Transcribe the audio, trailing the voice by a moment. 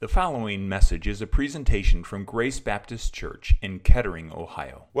The following message is a presentation from Grace Baptist Church in Kettering,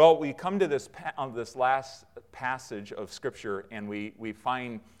 Ohio. Well, we come to this last passage of Scripture, and we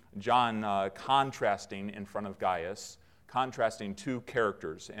find John contrasting in front of Gaius, contrasting two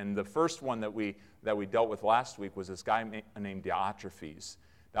characters. And the first one that we dealt with last week was this guy named Diotrephes.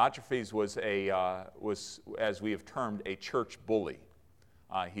 Diotrephes was, as we have termed, a church bully.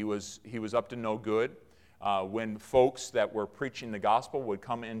 He was up to no good. When folks that were preaching the gospel would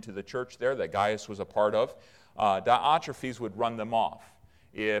come into the church there that Gaius was a part of, Diotrephes would run them off.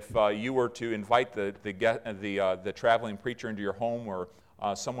 If you were to invite the traveling preacher into your home or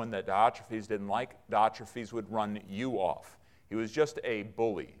someone that Diotrephes didn't like, Diotrephes would run you off. He was just a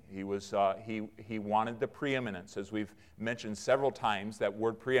bully. He wanted the preeminence. As we've mentioned several times, that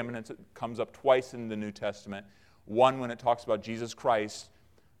word preeminence comes up twice in the New Testament. One when it talks about Jesus Christ,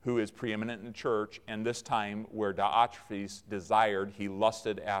 who is preeminent in the church, and this time where Diotrephes desired, he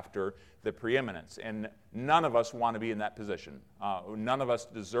lusted after the preeminence. And none of us want to be in that position. None of us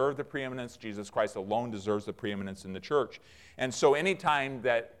deserve the preeminence. Jesus Christ alone deserves the preeminence in the church. And so anytime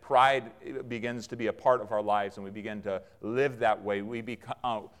that pride begins to be a part of our lives and we begin to live that way, we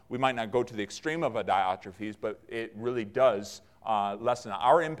might not go to the extreme of a Diotrephes, but it really does lessen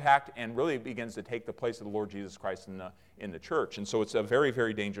our impact and really begins to take the place of the Lord Jesus Christ in the church. And so it's a very,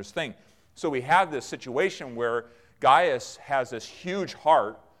 very dangerous thing. So we have this situation where Gaius has this huge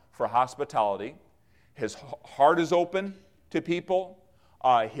heart for hospitality. His heart is open to people.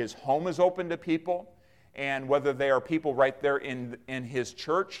 His home is open to people. And whether they are people right there in his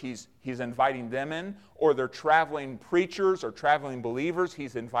church, he's inviting them in, or they're traveling preachers or traveling believers,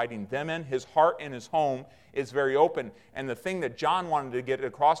 he's inviting them in. His heart and his home is very open. And the thing that John wanted to get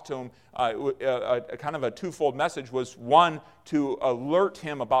across to him, kind of a twofold message, was one, to alert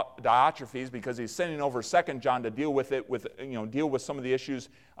him about Diotrephes, because he's sending over 2 John to deal with it, deal with some of the issues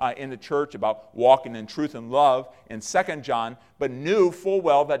in the church about walking in truth and love in 2 John, but knew full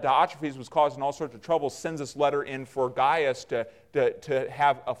well that Diotrephes was causing all sorts of trouble, sends this letter in for Gaius to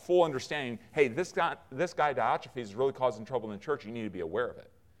have a full understanding. Hey, this guy Diotrephes is really causing trouble in the church. You need to be aware of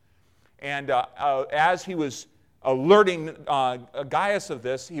it. And as he was alerting Gaius of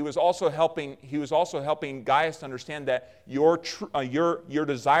this, he was also helping Gaius to understand that your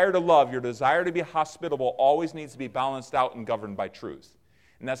desire to love, your desire to be hospitable, always needs to be balanced out and governed by truth.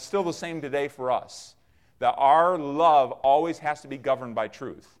 And that's still the same today for us. That our love always has to be governed by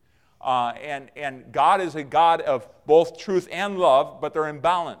truth. And God is a God of both truth and love, but they're in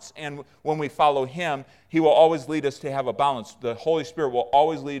balance. And when we follow Him, He will always lead us to have a balance. The Holy Spirit will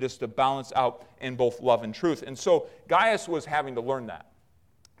always lead us to balance out in both love and truth. And so Gaius was having to learn that.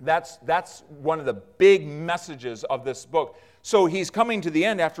 That's one of the big messages of this book. So he's coming to the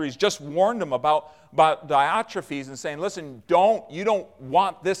end after he's just warned him about Diotrephes and saying, listen, you don't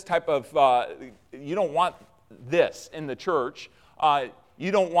want this type of, you don't want this in the church.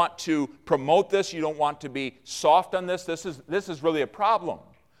 You don't want to promote this. You don't want to be soft on this. This is really a problem.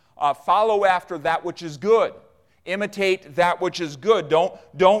 Follow after that which is good. Imitate that which is good.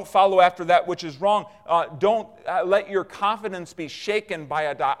 Don't follow after that which is wrong. Don't let your confidence be shaken by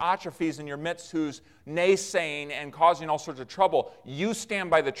a Diotrephes in your midst who's naysaying and causing all sorts of trouble. You stand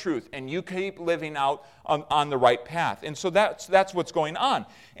by the truth, and you keep living out on the right path. And so that's what's going on.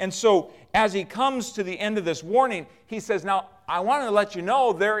 And so as he comes to the end of this warning, he says, now, I want to let you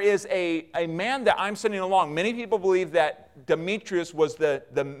know there is a man that I'm sending along. Many people believe that Demetrius was the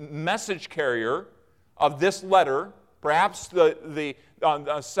message carrier of this letter, perhaps the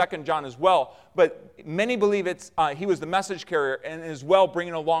 2 John as well, but many believe he was the message carrier and as well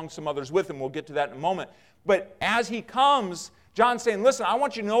bringing along some others with him. We'll get to that in a moment. But as he comes, John's saying, listen, I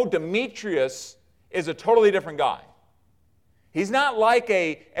want you to know Demetrius is a totally different guy. He's not like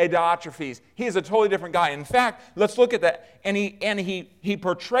a Diotrephes. He is a totally different guy. In fact, let's look at that. And he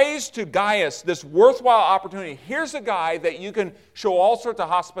portrays to Gaius this worthwhile opportunity. Here's a guy that you can show all sorts of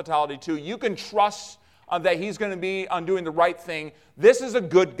hospitality to. You can trust that he's going to be on doing the right thing. This is a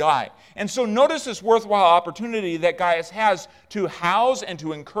good guy. And so notice this worthwhile opportunity that Gaius has to house and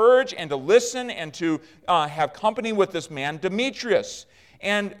to encourage and to listen and to have company with this man, Demetrius.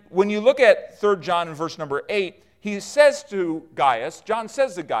 And when you look at 3 John in verse number 8, he says to Gaius, John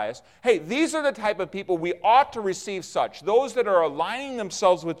says to Gaius, hey, these are the type of people we ought to receive such. Those that are aligning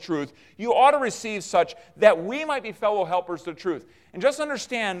themselves with truth, you ought to receive such that we might be fellow helpers to truth. And just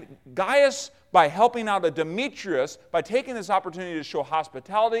understand, Gaius, by helping out a Demetrius, by taking this opportunity to show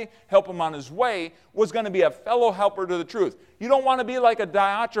hospitality, help him on his way, was going to be a fellow helper to the truth. You don't want to be like a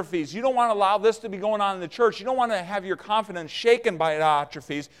Diotrephes. You don't want to allow this to be going on in the church. You don't want to have your confidence shaken by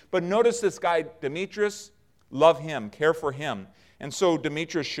Diotrephes. But notice this guy, Demetrius, love him, care for him. And so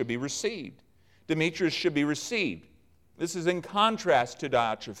Demetrius should be received. Demetrius should be received. This is in contrast to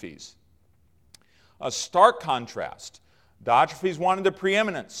Diotrephes. A stark contrast. Diotrephes wanted the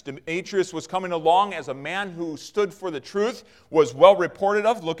preeminence. Demetrius was coming along as a man who stood for the truth, was well reported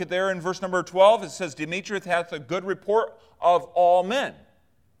of. Look at there in verse number 12. It says, Demetrius hath a good report of all men. It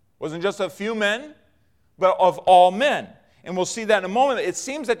wasn't just a few men, but of all men. And we'll see that in a moment. It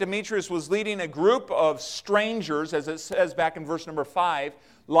seems that Demetrius was leading a group of strangers, as it says back in verse number 5,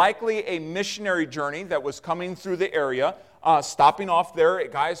 likely a missionary journey that was coming through the area, stopping off there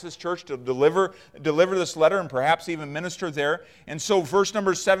at Gaius' church to deliver this letter and perhaps even minister there. And so verse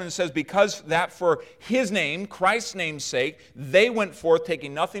number 7 says, because that for his name, Christ's name's sake, they went forth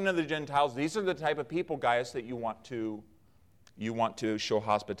taking nothing of the Gentiles. These are the type of people, Gaius, that you want to show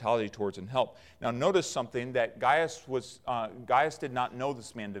hospitality towards and help. Now notice something, that Gaius did not know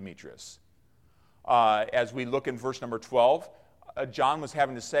this man Demetrius. As we look in verse number 12, John was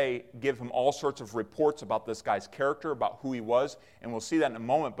having to give him all sorts of reports about this guy's character, about who he was, and we'll see that in a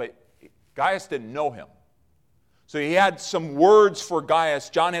moment, but Gaius didn't know him. So he had some words for Gaius.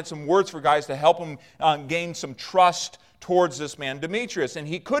 John had some words for Gaius to help him gain some trust towards this man Demetrius, and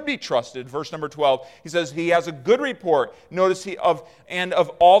he could be trusted. Verse number 12, he says he has a good report, notice of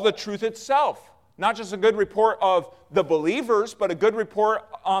all the truth itself. Not just a good report of the believers, but a good report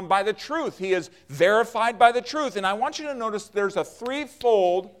by the truth. He is verified by the truth. And I want you to notice there's a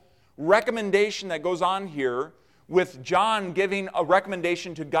threefold recommendation that goes on here, with John giving a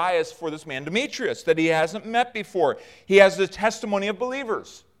recommendation to Gaius for this man Demetrius that he hasn't met before. He has the testimony of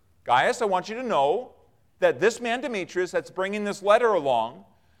believers. Gaius, I want you to know that this man Demetrius that's bringing this letter along,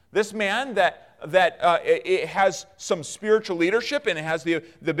 this man that it has some spiritual leadership and it has the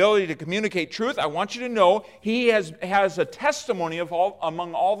ability to communicate truth, I want you to know he has a testimony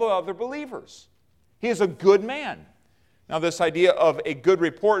among all the other believers. He is a good man. Now this idea of a good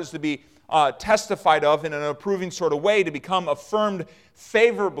report is to be testified of in an approving sort of way, to become affirmed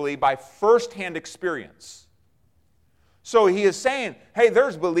favorably by firsthand experience. So he is saying, hey,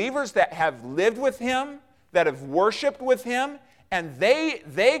 there's believers that have lived with him, that have worshiped with him, and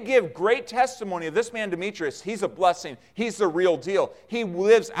they give great testimony of this man Demetrius. He's a blessing. He's the real deal. He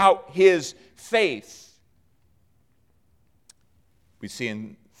lives out his faith. We see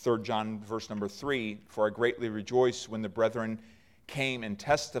in 3 John verse number 3, for I greatly rejoice when the brethren came and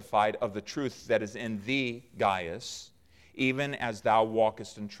testified of the truth that is in thee, Gaius, even as thou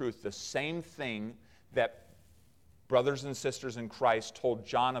walkest in truth. The same thing that brothers and sisters in Christ told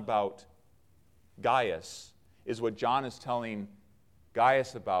John about Gaius is what John is telling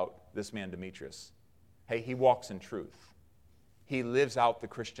Gaius about this man Demetrius. Hey, he walks in truth. He lives out the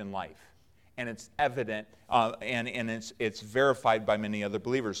Christian life. And it's evident, and it's verified by many other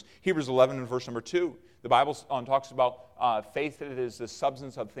believers. Hebrews 11 and verse number 2, the Bible talks about faith that is the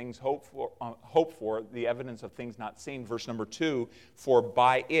substance of things hoped for, the evidence of things not seen. Verse number 2, for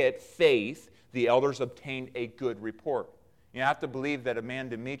by it, faith, the elders obtained a good report. You have to believe that a man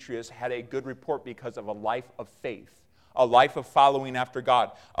Demetrius had a good report because of a life of faith. A life of following after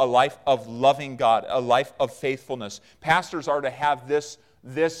God, a life of loving God, a life of faithfulness. Pastors are to have this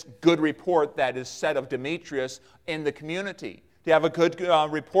good report that is said of Demetrius in the community. To have a good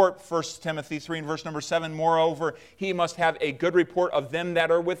report, 1 Timothy 3 and verse number 7, moreover, he must have a good report of them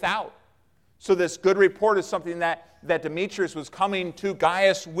that are without. So this good report is something that Demetrius was coming to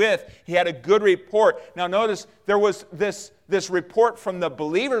Gaius with. He had a good report. Now notice there was this report from the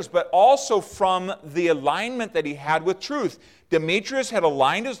believers, but also from the alignment that he had with truth. Demetrius had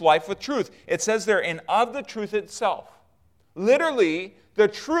aligned his life with truth. It says there, and of the truth itself. Literally, the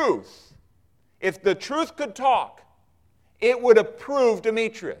truth. If the truth could talk, it would approve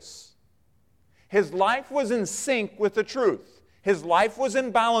Demetrius. His life was in sync with the truth. His life was in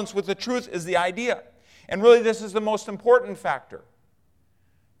balance with the truth is the idea. And really this is the most important factor.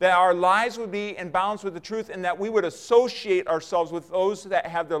 That our lives would be in balance with the truth and that we would associate ourselves with those that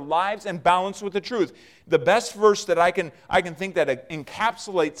have their lives in balance with the truth. The best verse that I can think that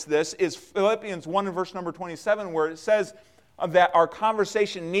encapsulates this is Philippians 1 and verse number 27, where it says that our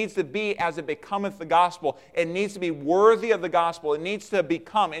conversation needs to be as it becometh the gospel. It needs to be worthy of the gospel. It needs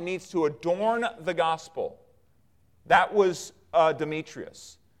to adorn the gospel. That was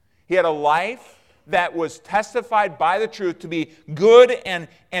Demetrius. He had a life that was testified by the truth to be good and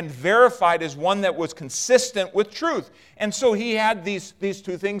verified as one that was consistent with truth. And so he had these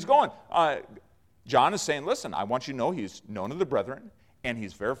two things going. John is saying, listen, I want you to know he's known of the brethren, and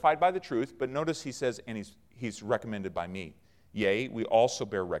he's verified by the truth. But notice he says, and he's recommended by me. Yea, we also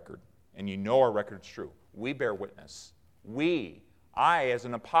bear record, and you know our record's true. We bear witness. I, as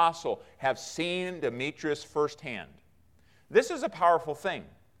an apostle, have seen Demetrius firsthand. This is a powerful thing.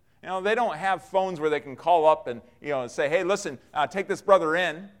 They don't have phones where they can call up and say, hey, listen, take this brother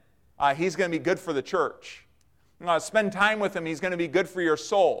in. He's going to be good for the church. Spend time with him. He's going to be good for your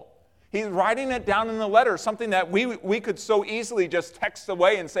soul. He's writing it down in the letter, something that we could so easily just text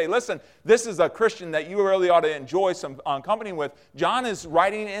away and say, listen, this is a Christian that you really ought to enjoy some company with. John is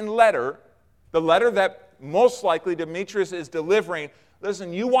writing in letter, the letter that most likely Demetrius is delivering.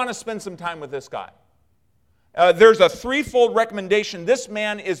 Listen, you want to spend some time with this guy. There's a threefold recommendation. This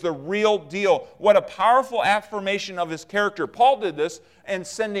man is the real deal. What a powerful affirmation of his character. Paul did this in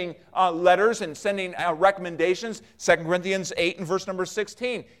sending letters and sending recommendations. 2 Corinthians 8 and verse number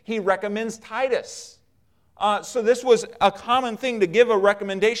 16. He recommends Titus. So this was a common thing to give a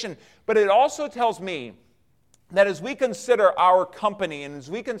recommendation. But it also tells me that as we consider our company and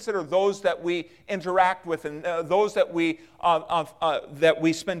as we consider those that we interact with and those that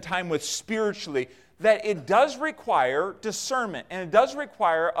we spend time with spiritually, that it does require discernment, and it does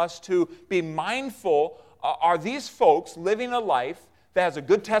require us to be mindful, are these folks living a life that has a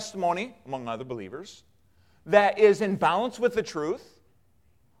good testimony among other believers, that is in balance with the truth?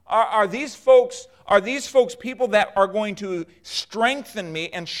 Are these folks people that are going to strengthen me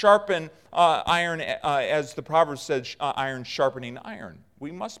and sharpen iron, as the Proverbs says, iron sharpening iron?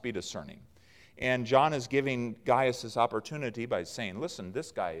 We must be discerning. And John is giving Gaius this opportunity by saying, listen,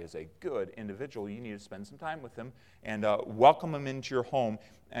 this guy is a good individual. You need to spend some time with him and welcome him into your home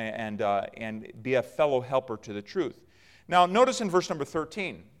and be a fellow helper to the truth. Now, notice in verse number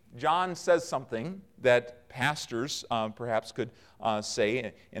 13, John says something that pastors perhaps could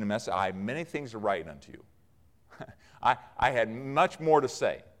say in a message. I have many things to write unto you. I had much more to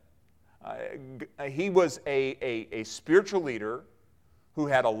say. He was a spiritual leader who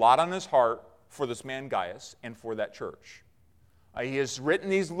had a lot on his heart for this man Gaius and for that church. He has written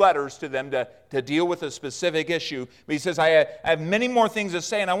these letters to them to deal with a specific issue. But he says, I have many more things to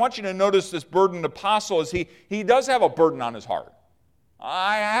say, and I want you to notice this burdened apostle as he does have a burden on his heart.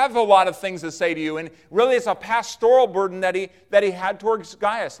 I have a lot of things to say to you, and really it's a pastoral burden that he had towards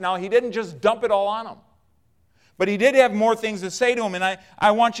Gaius. Now, he didn't just dump it all on him, but he did have more things to say to him, and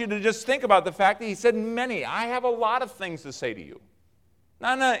I want you to just think about the fact that he said many. I have a lot of things to say to you.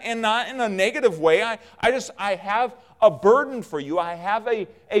 Not in a negative way. I have a burden for you. I have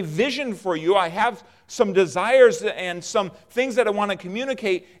a vision for you. I have some desires and some things that I want to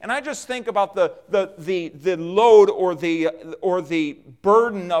communicate. And I just think about the load or the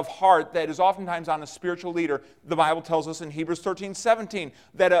burden of heart that is oftentimes on a spiritual leader. The Bible tells us in Hebrews 13:17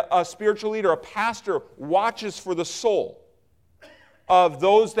 that a spiritual leader, a pastor, watches for the soul of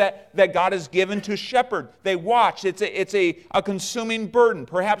those that God has given to shepherd. They watch. It's a consuming burden.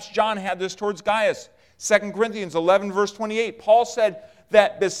 Perhaps John had this towards Gaius. 2 Corinthians 11, verse 28, Paul said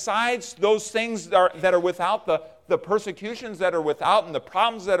that besides those things that are without, the persecutions that are without and the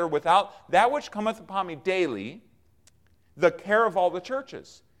problems that are without, that which cometh upon me daily, the care of all the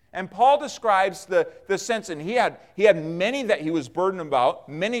churches. And Paul describes the sense, and he had many that he was burdened about,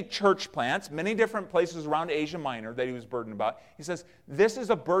 many church plants, many different places around Asia Minor that he was burdened about. He says, this is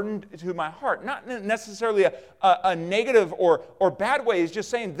a burden to my heart. Not necessarily a negative or bad way. He's just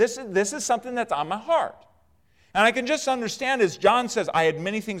saying, this is something that's on my heart. And I can just understand as John says, I had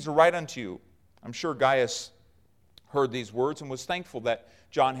many things to write unto you. I'm sure Gaius heard these words and was thankful that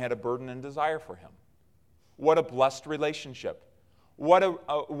John had a burden and desire for him. What a blessed relationship. What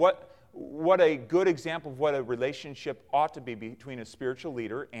a good example of what a relationship ought to be between a spiritual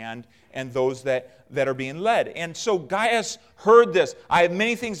leader and those that are being led. And so Gaius heard this. I have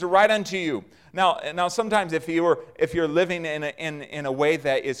many things to write unto you. Now sometimes if you're living in a way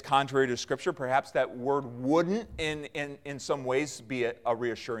that is contrary to Scripture, perhaps that word wouldn't in some ways be a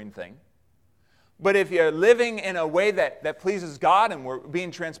reassuring thing. But if you're living in a way that pleases God and we're being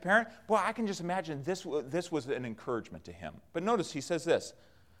transparent, boy, I can just imagine this was an encouragement to him. But notice he says this,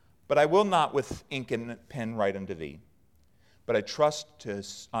 but I will not with ink and pen write unto thee, but I trust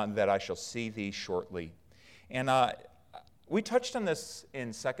that I shall see thee shortly. And we touched on this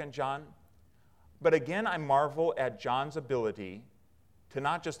in 2 John, but again I marvel at John's ability to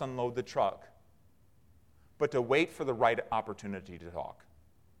not just unload the truck, but to wait for the right opportunity to talk.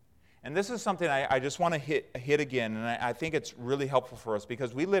 And this is something I just want to hit again, and I think it's really helpful for us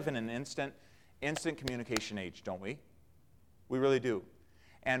because we live in an instant communication age, don't we? We really do.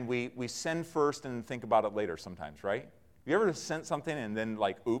 And we send first and think about it later sometimes, right? Have you ever sent something and then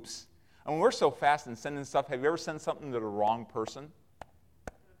like, oops? I mean, we're so fast in sending stuff. Have you ever sent something to the wrong person?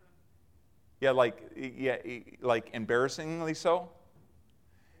 Yeah, like embarrassingly so?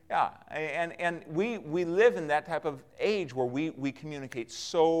 Yeah, and we live in that type of age where we communicate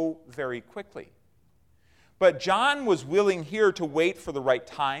so very quickly. But John was willing here to wait for the right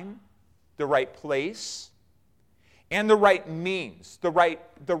time, the right place, and the right means, the right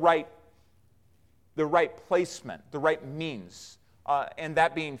placement, the right means, and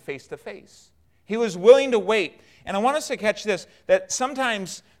that being face-to-face. He was willing to wait. And I want us to catch this, that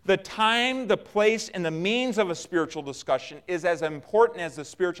sometimes the time, the place, and the means of a spiritual discussion is as important as the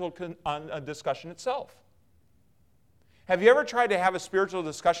spiritual discussion itself. Have you ever tried to have a spiritual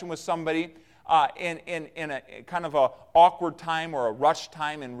discussion with somebody in a kind of an awkward time or a rush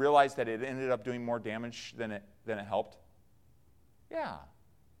time and realized that it ended up doing more damage than it helped? Yeah.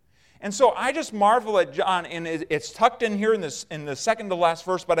 And so I just marvel at John, and it's tucked in here in the second to last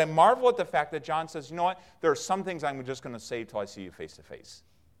verse, but I marvel at the fact that John says, you know what, there are some things I'm just going to say till I see you face to face.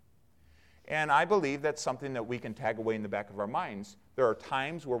 And I believe that's something that we can tag away in the back of our minds. There are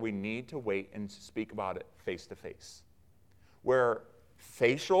times where we need to wait and speak about it face to face, where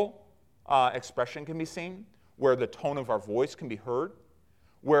facial expression can be seen, where the tone of our voice can be heard,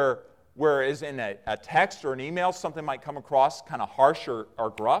 whereas in a text or an email, something might come across kind of harsh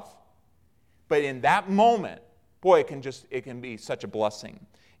or gruff. But in that moment, boy, it can be such a blessing,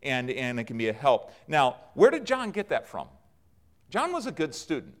 and it can be a help. Now, where did John get that from? John was a good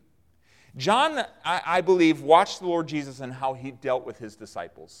student. John, I believe, watched the Lord Jesus and how he dealt with his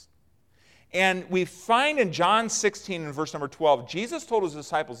disciples. And we find in John 16 and verse number 12, Jesus told his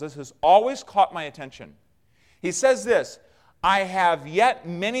disciples, this has always caught my attention. He says this, I have yet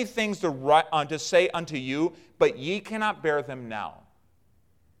many things to say unto you, but ye cannot bear them now.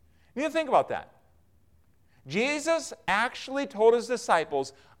 You need to think about that. Jesus actually told his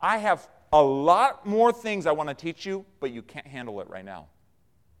disciples, I have a lot more things I want to teach you, but you can't handle it right now.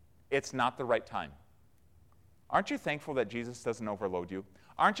 It's not the right time. Aren't you thankful that Jesus doesn't overload you?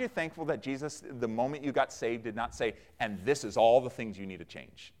 Aren't you thankful that Jesus, the moment you got saved, did not say, and this is all the things you need to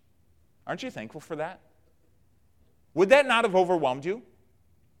change? Aren't you thankful for that? Would that not have overwhelmed you?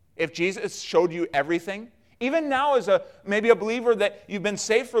 If Jesus showed you everything? Even now as maybe a believer that you've been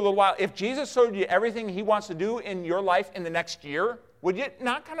saved for a little while, if Jesus showed you everything he wants to do in your life in the next year, would it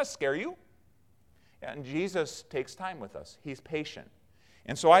not kind of scare you? And Jesus takes time with us. He's patient.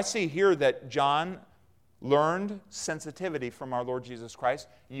 And so I see here that John learned sensitivity from our Lord Jesus Christ.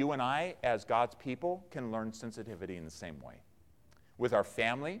 You and I, as God's people, can learn sensitivity in the same way. With our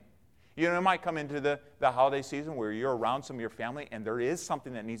family, you know, it might come into the holiday season where you're around some of your family and there is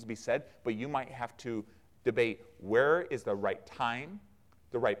something that needs to be said, but you might have to debate where is the right time,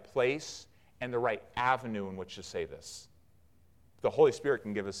 the right place, and the right avenue in which to say this. The Holy Spirit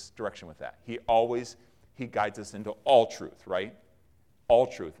can give us direction with that. He guides us into all truth, right? All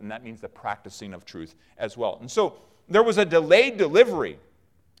truth, and that means the practicing of truth as well. And so there was a delayed delivery.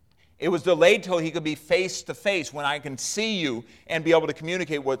 It was delayed till he could be face to face, when I can see you and be able to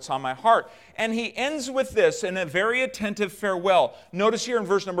communicate what's on my heart. And he ends with this in a very attentive farewell. Notice here in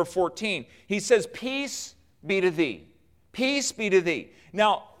verse number 14, he says, peace be to thee. Peace be to thee.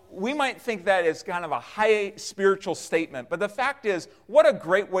 Now, we might think that is kind of a high spiritual statement, but the fact is, what a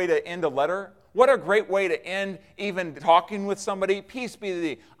great way to end a letter. What a great way to end even talking with somebody. Peace be to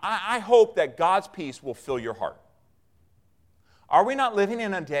thee. I hope that God's peace will fill your heart. Are we not living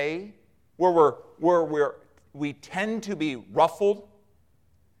in a day where we tend to be ruffled?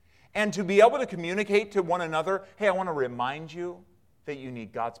 And to be able to communicate to one another, hey, I want to remind you that you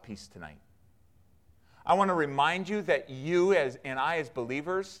need God's peace tonight. I want to remind you that you and I as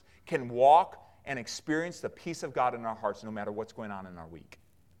believers can walk and experience the peace of God in our hearts no matter what's going on in our week.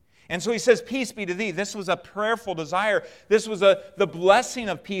 And so he says, peace be to thee. This was a prayerful desire. This was the blessing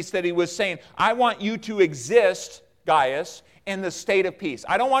of peace that he was saying. I want you to exist, Gaius, in the state of peace.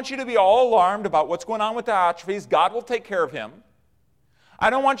 I don't want you to be all alarmed about what's going on with Diotrephes. God will take care of him. I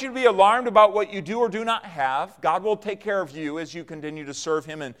don't want you to be alarmed about what you do or do not have. God will take care of you as you continue to serve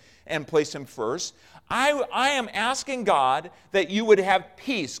him and place him first. I am asking God that you would have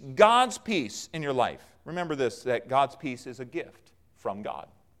peace, God's peace in your life. Remember this, that God's peace is a gift from God.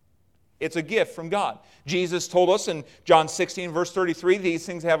 It's a gift from God. Jesus told us in John 16, verse 33, these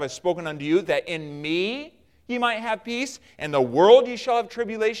things have I spoken unto you, that in me ye might have peace. In the world ye shall have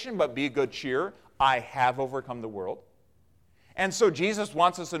tribulation, but be of good cheer. I have overcome the world. And so Jesus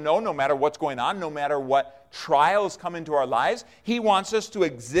wants us to know, no matter what's going on, no matter what trials come into our lives, he wants us to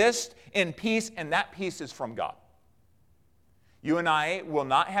exist in peace, and that peace is from God. You and I will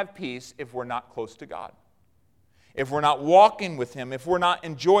not have peace if we're not close to God. If we're not walking with him, if we're not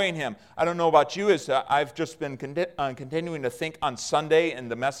enjoying him. I don't know about you, as I've just been continuing to think on Sunday and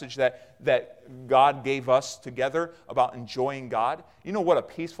the message that God gave us together about enjoying God. You know what a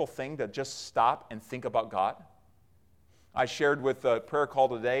peaceful thing to just stop and think about God? I shared with the prayer call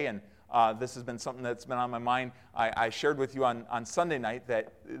today, and This has been something that's been on my mind. I shared with you on Sunday night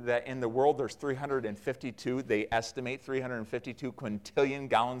that in the world there's 352, they estimate 352 quintillion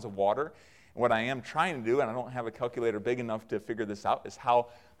gallons of water. And what I am trying to do, and I don't have a calculator big enough to figure this out, is how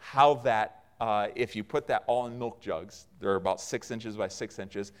that, if you put that all in milk jugs, they're about 6 inches by 6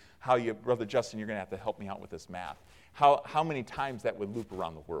 inches, how you, Brother Justin, you're going to have to help me out with this math. How many times that would loop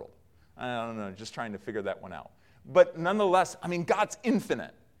around the world. I don't know, just trying to figure that one out. But nonetheless, I mean, God's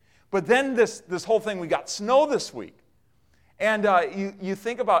infinite. But then this whole thing, we got snow this week. And you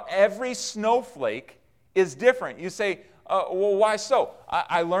think about every snowflake is different. You say, well, why so?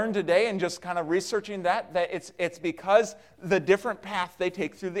 I learned today, and just kind of researching that it's because the different path they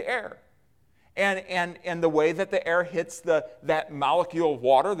take through the air. And the way that the air hits that molecule of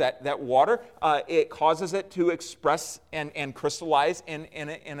water, that water, it causes it to express and crystallize in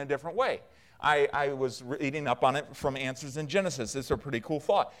a different way. I was reading up on it from Answers in Genesis. It's a pretty cool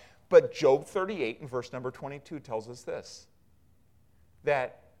thought. But Job 38 and verse number 22 tells us this,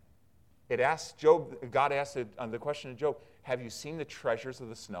 that it asks Job, God asked the question to Job, have you seen the treasures of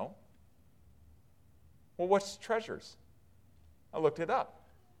the snow? Well, what's treasures? I looked it up.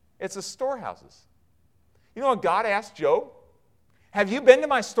 It's the storehouses. You know what God asked Job? Have you been to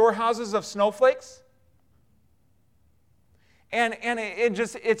my storehouses of snowflakes? And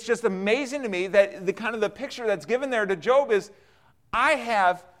it's just amazing to me that the kind of the picture that's given there to Job is, I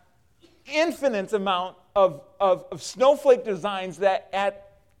have infinite amount of snowflake designs that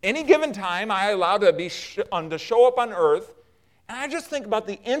at any given time I allow to show up on earth, and I just think about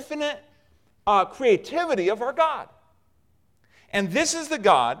the infinite creativity of our God. And this is the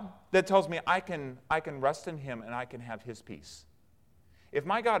God that tells me I can rest in Him and I can have His peace. If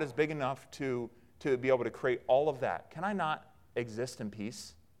my God is big enough to be able to create all of that, can I not exist in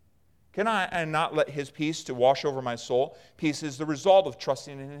peace? Can I not let His peace to wash over my soul? Peace is the result of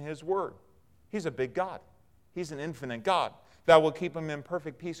trusting in His Word. He's a big God. He's an infinite God. That will keep Him in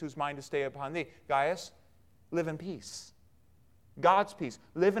perfect peace, whose mind to stay upon thee. Gaius, live in peace. God's peace.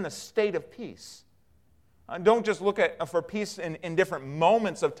 Live in a state of peace. Don't just look for peace in different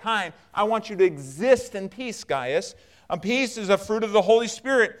moments of time. I want you to exist in peace, Gaius. Peace is a fruit of the Holy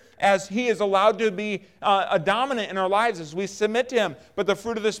Spirit as He is allowed to be a dominant in our lives as we submit to Him. But the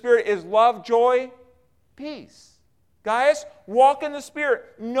fruit of the Spirit is love, joy, peace. Gaius, walk in the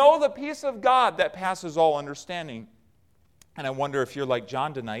Spirit. Know the peace of God that passes all understanding. And I wonder if you're like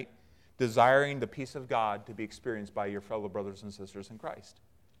John tonight, desiring the peace of God to be experienced by your fellow brothers and sisters in Christ.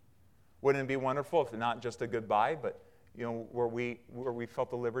 Wouldn't it be wonderful if not just a goodbye, but where we felt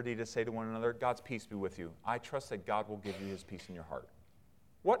the liberty to say to one another, God's peace be with you. I trust that God will give you His peace in your heart.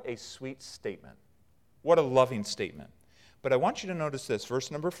 What a sweet statement. What a loving statement. But I want you to notice this, verse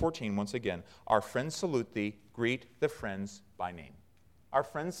number 14, once again. Our friends salute thee, greet the friends by name. Our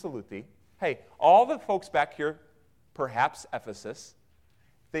friends salute thee. Hey, all the folks back here, perhaps Ephesus,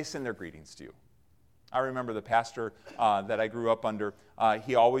 they send their greetings to you. I remember the pastor that I grew up under,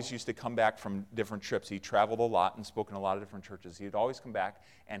 he always used to come back from different trips. He traveled a lot and spoke in a lot of different churches. He would always come back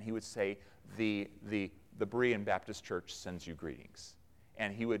and he would say, the Berean Baptist Church sends you greetings.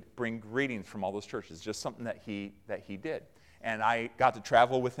 And he would bring greetings from all those churches, just something that he did. And I got to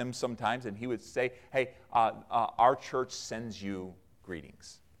travel with him sometimes, and he would say, hey, our church sends you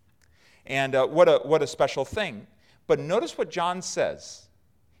greetings. And what a special thing. But notice what John says.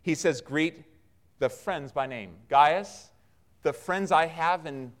 He says, greet the friends by name. Gaius, the friends I have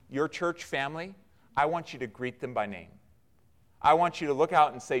in your church family, I want you to greet them by name. I want you to look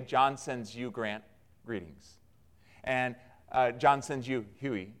out and say, John sends you, Grant, greetings. And John sends you,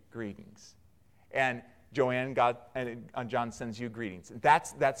 Huey, greetings. And Joanne, John sends you greetings.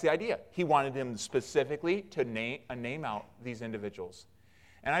 That's the idea. He wanted him specifically to name out these individuals.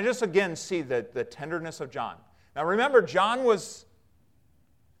 And I just again see the tenderness of John. Now remember, John was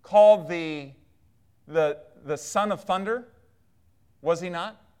called the son of thunder, was he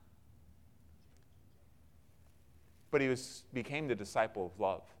not? But he became the disciple of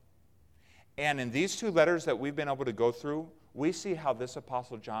love. And in these two letters that we've been able to go through, we see how this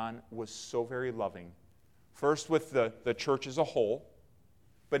Apostle John was so very loving. First with the church as a whole,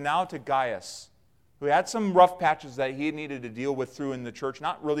 but now to Gaius, who had some rough patches that he needed to deal with through in the church,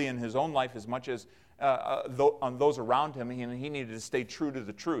 not really in his own life as much as on those around him. He needed to stay true to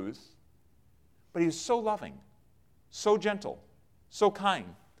the truth. But he was so loving, so gentle, so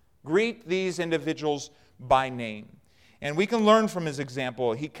kind. Greet these individuals by name. And we can learn from his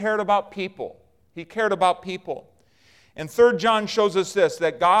example. He cared about people. He cared about people. And 3 John shows us this,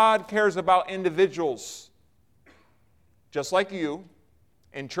 that God cares about individuals just like you,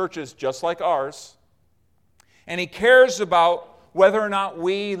 in churches just like ours. And He cares about whether or not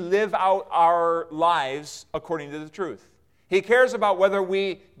we live out our lives according to the truth. He cares about whether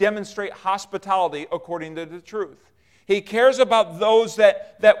we demonstrate hospitality according to the truth. He cares about those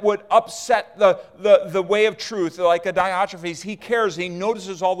that would upset the way of truth, like a Diotrephes. He cares. He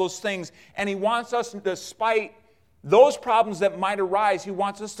notices all those things. And he wants us, despite those problems that might arise, he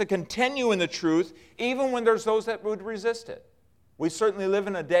wants us to continue in the truth, even when there's those that would resist it. We certainly live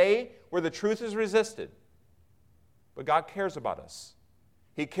in a day where the truth is resisted. But God cares about us.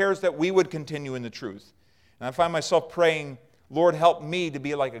 He cares that we would continue in the truth. And I find myself praying, Lord, help me to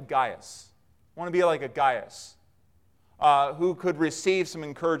be like a Gaius. I want to be like a Gaius. Who could receive some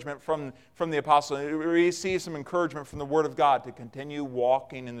encouragement from the apostle, receive some encouragement from the Word of God to continue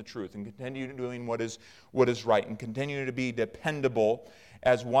walking in the truth and continue doing what is right and continue to be dependable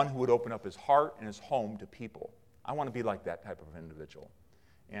as one who would open up his heart and his home to people. I want to be like that type of individual.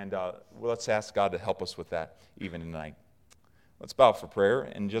 And let's ask God to help us with that even tonight. Let's bow for prayer,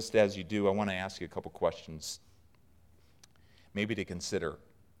 and just as you do, I want to ask you a couple questions, maybe to consider.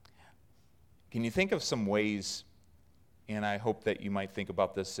 Can you think of some ways, and I hope that you might think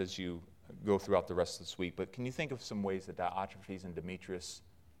about this as you go throughout the rest of this week, but can you think of some ways that Diotrephes and Demetrius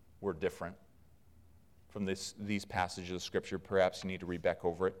were different from these passages of Scripture? Perhaps you need to read back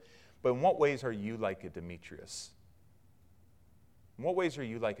over it. But in what ways are you like a Demetrius? In what ways are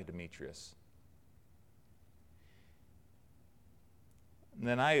you like a Demetrius? And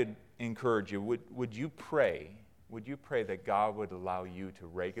then I would encourage you, would you pray that God would allow you to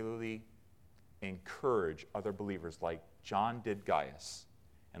regularly encourage other believers like John did Gaius,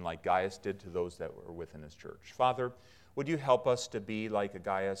 and like Gaius did to those that were within his church. Father, would you help us to be like a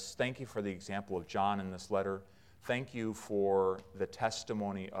Gaius? Thank you for the example of John in this letter. Thank you for the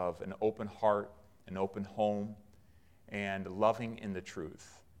testimony of an open heart, an open home, and loving in the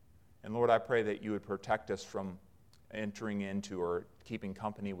truth. And Lord, I pray that you would protect us from entering into or keeping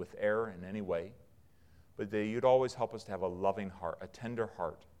company with error in any way, but that you'd always help us to have a loving heart, a tender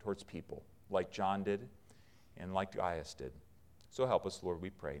heart towards people, like John did and like Gaius did. So help us, Lord, we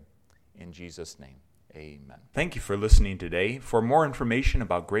pray. In Jesus' name, amen. Thank you for listening today. For more information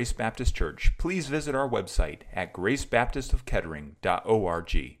about Grace Baptist Church, please visit our website at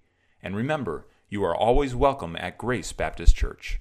gracebaptistofkettering.org. And remember, you are always welcome at Grace Baptist Church.